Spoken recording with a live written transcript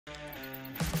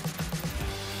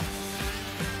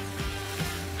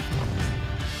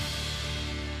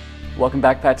Welcome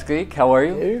back, Patrick. How are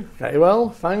you? Very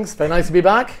well, thanks. Very nice to be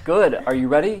back. Good. Are you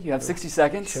ready? You have 60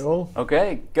 seconds. Sure.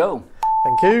 Okay, go.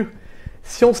 Thank you.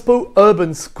 Sciences Po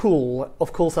Urban School,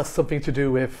 of course, has something to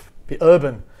do with the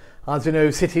urban. As you know,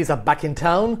 cities are back in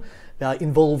town. They are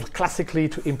involved classically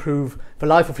to improve the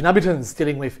life of inhabitants,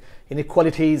 dealing with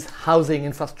inequalities, housing,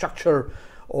 infrastructure,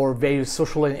 or various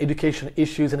social and education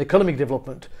issues and economic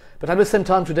development. But at the same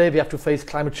time, today, they have to face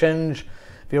climate change,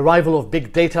 the arrival of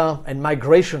big data and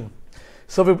migration.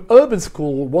 So the urban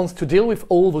school wants to deal with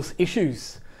all those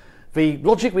issues. The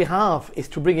logic we have is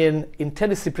to bring in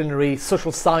interdisciplinary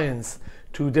social science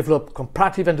to develop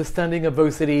comparative understanding of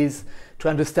those cities, to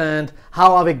understand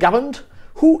how are they governed,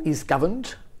 who is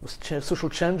governed, social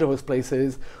change of those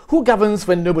places, who governs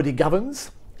when nobody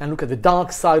governs, and look at the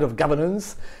dark side of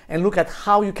governance, and look at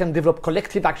how you can develop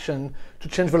collective action to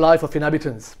change the life of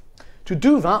inhabitants. To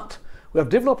do that, we have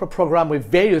developed a program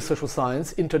with various social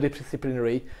science,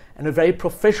 interdisciplinary, and a very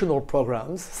professional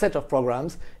set of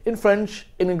programs in French,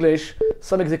 in English,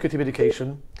 some executive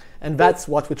education, and that's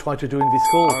what we try to do in this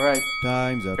school. All right.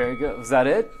 Time's up. Very good. Was that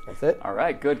it? That's it. All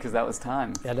right, good, because that was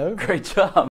time. Hello. Great job.